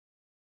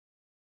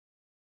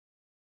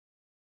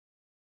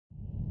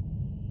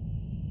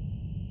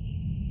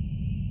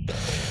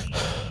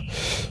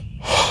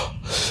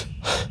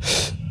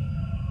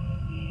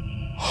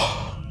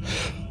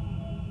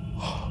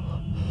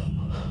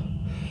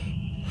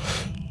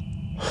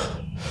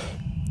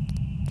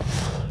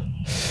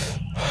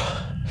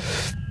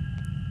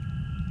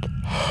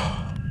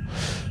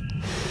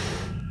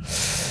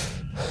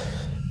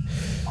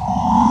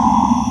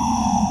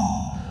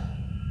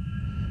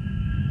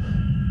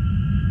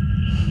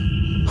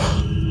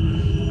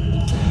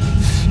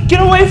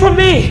Get away from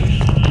me!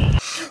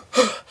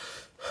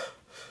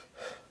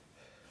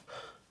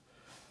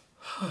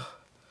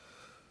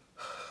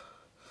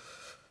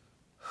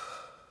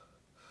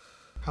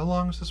 How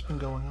long has this been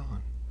going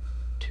on?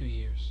 2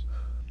 years.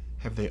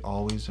 Have they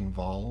always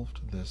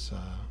involved this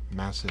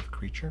massive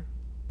creature?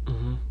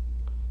 Mm-hmm.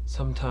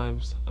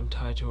 Sometimes I'm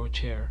tied to a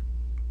chair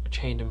or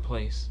chained in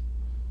place.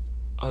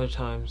 Other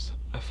times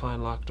I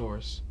find locked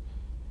doors.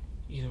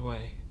 Either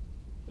way,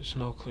 there's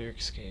no clear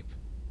escape,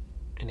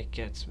 and it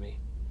gets me.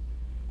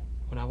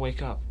 When I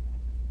wake up,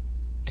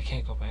 I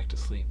can't go back to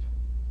sleep.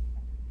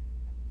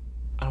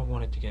 I don't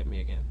want it to get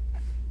me again.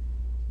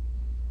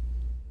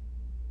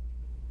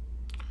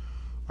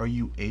 Are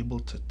you able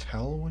to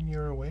tell when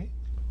you're awake?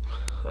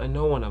 I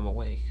know when I'm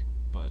awake,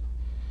 but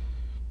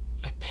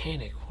I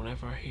panic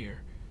whenever I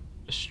hear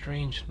a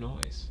strange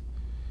noise.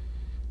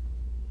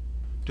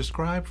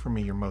 Describe for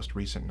me your most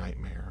recent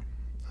nightmare.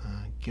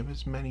 Give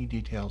as many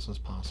details as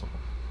possible.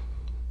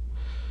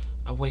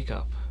 I wake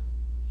up.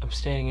 I'm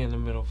standing in the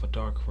middle of a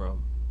dark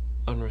room,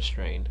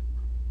 unrestrained.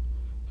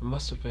 There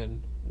must have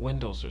been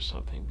windows or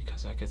something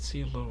because I could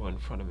see a little in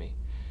front of me.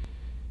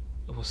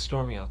 It was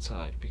stormy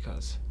outside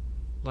because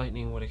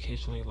lightning would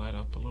occasionally light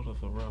up a little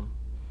of the room.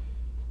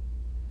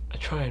 I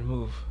try and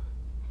move,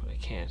 but I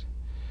can't.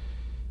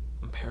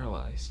 I'm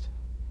paralyzed.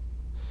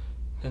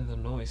 Then the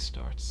noise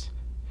starts.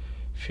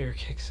 Fear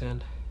kicks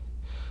in.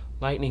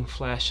 Lightning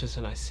flashes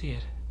and I see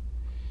it.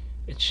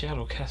 Its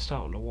shadow cast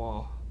out on the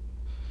wall.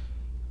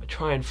 I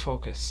try and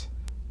focus.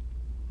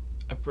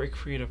 I break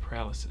free of the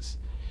paralysis,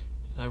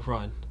 and I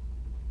run.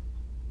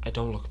 I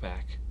don't look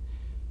back.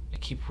 I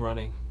keep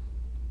running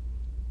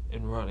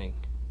and running.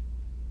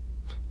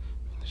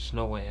 There's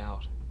no way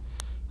out.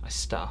 I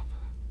stop.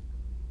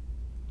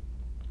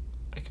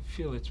 I can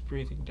feel its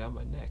breathing down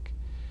my neck.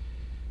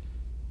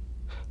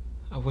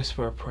 I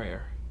whisper a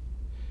prayer.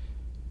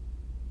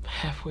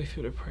 Halfway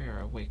through the prayer,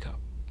 I wake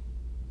up,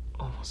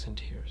 almost in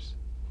tears.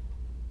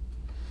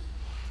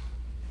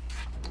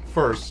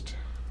 First,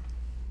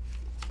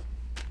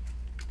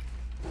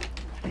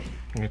 I'm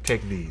going to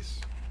take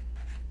these.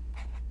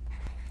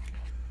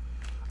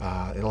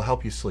 It'll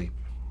help you sleep.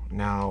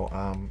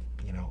 Now,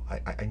 you know,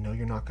 I know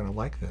you're not going to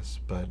like this,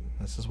 but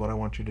this is what I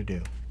want you to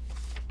do.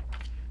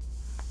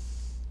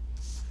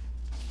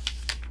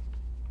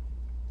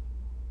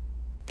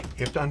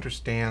 You have to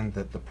understand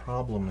that the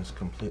problem is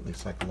completely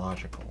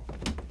psychological.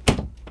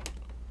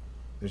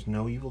 There's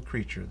no evil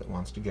creature that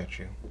wants to get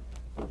you.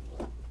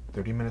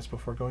 30 minutes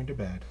before going to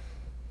bed,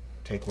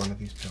 take one of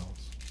these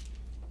pills.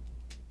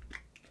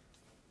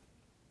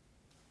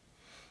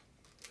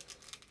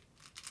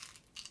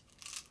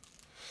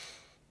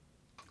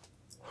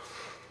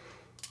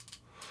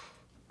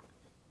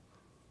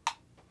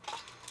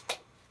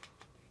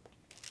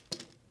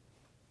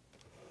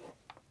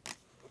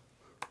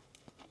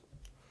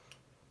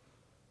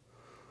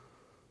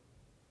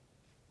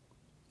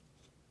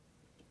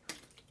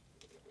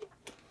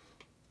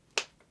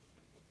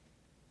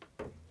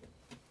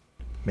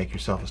 Make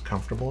yourself as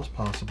comfortable as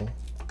possible.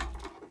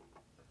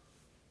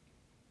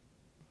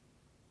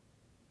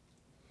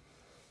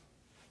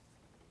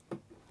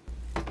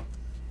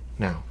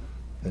 Now,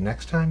 the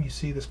next time you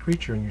see this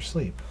creature in your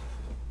sleep,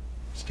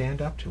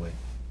 stand up to it.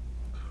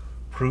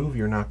 Prove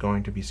you're not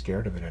going to be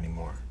scared of it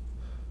anymore.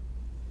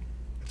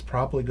 It's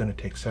probably going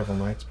to take several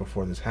nights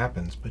before this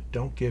happens, but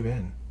don't give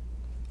in.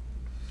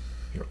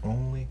 You're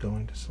only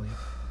going to sleep.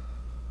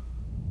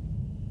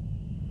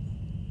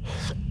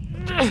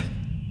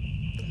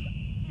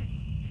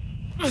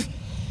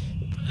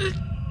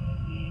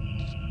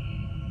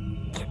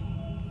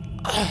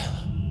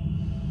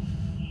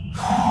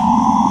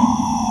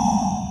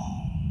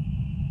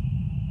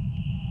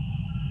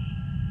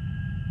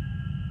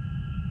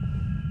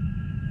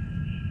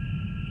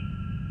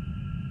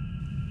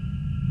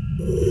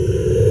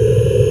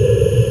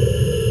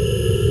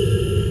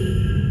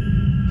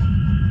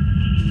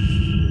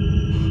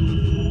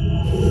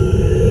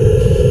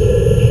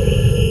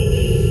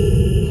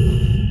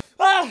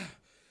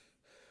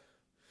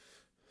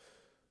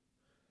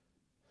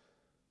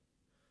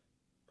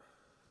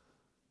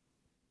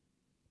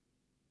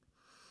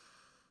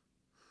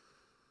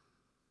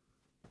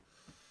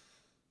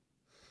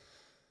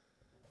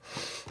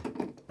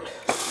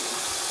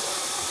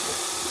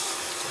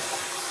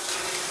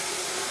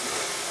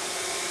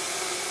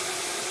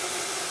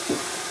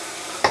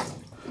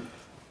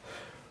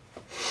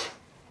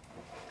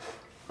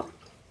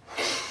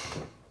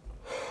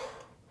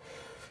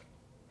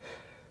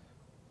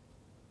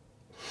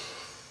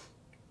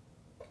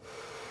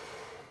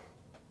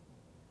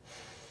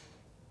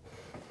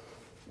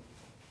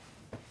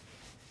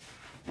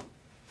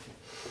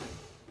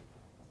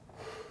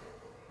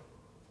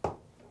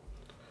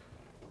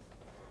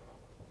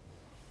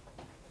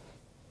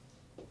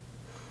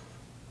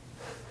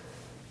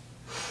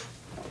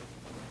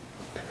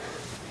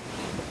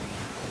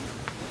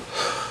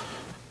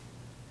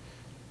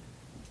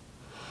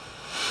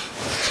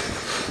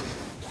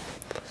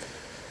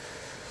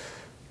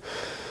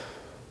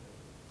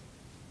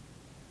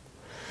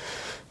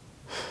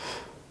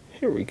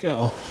 Here we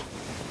go.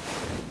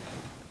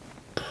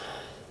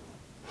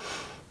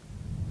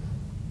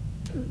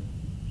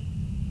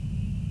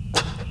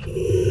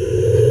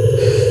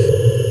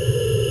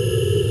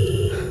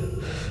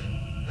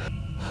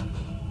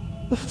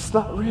 This is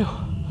not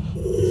real.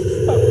 This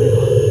is not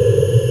real.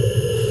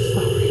 This is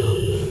not real.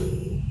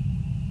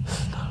 This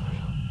is not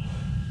real.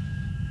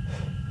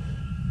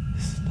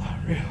 This is not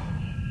real.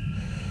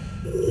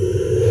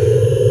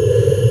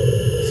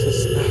 This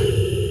is not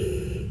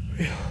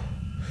real.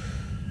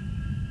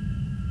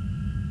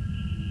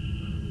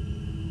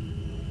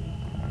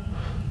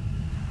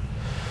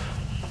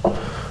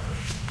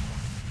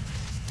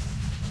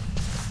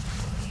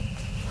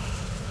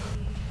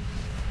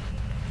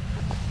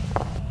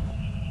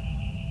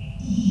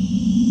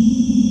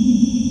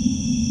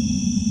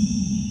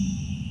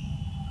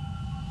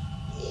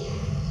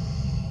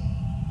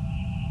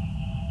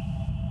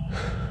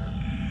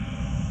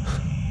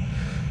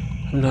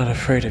 I'm not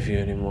afraid of you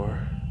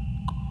anymore.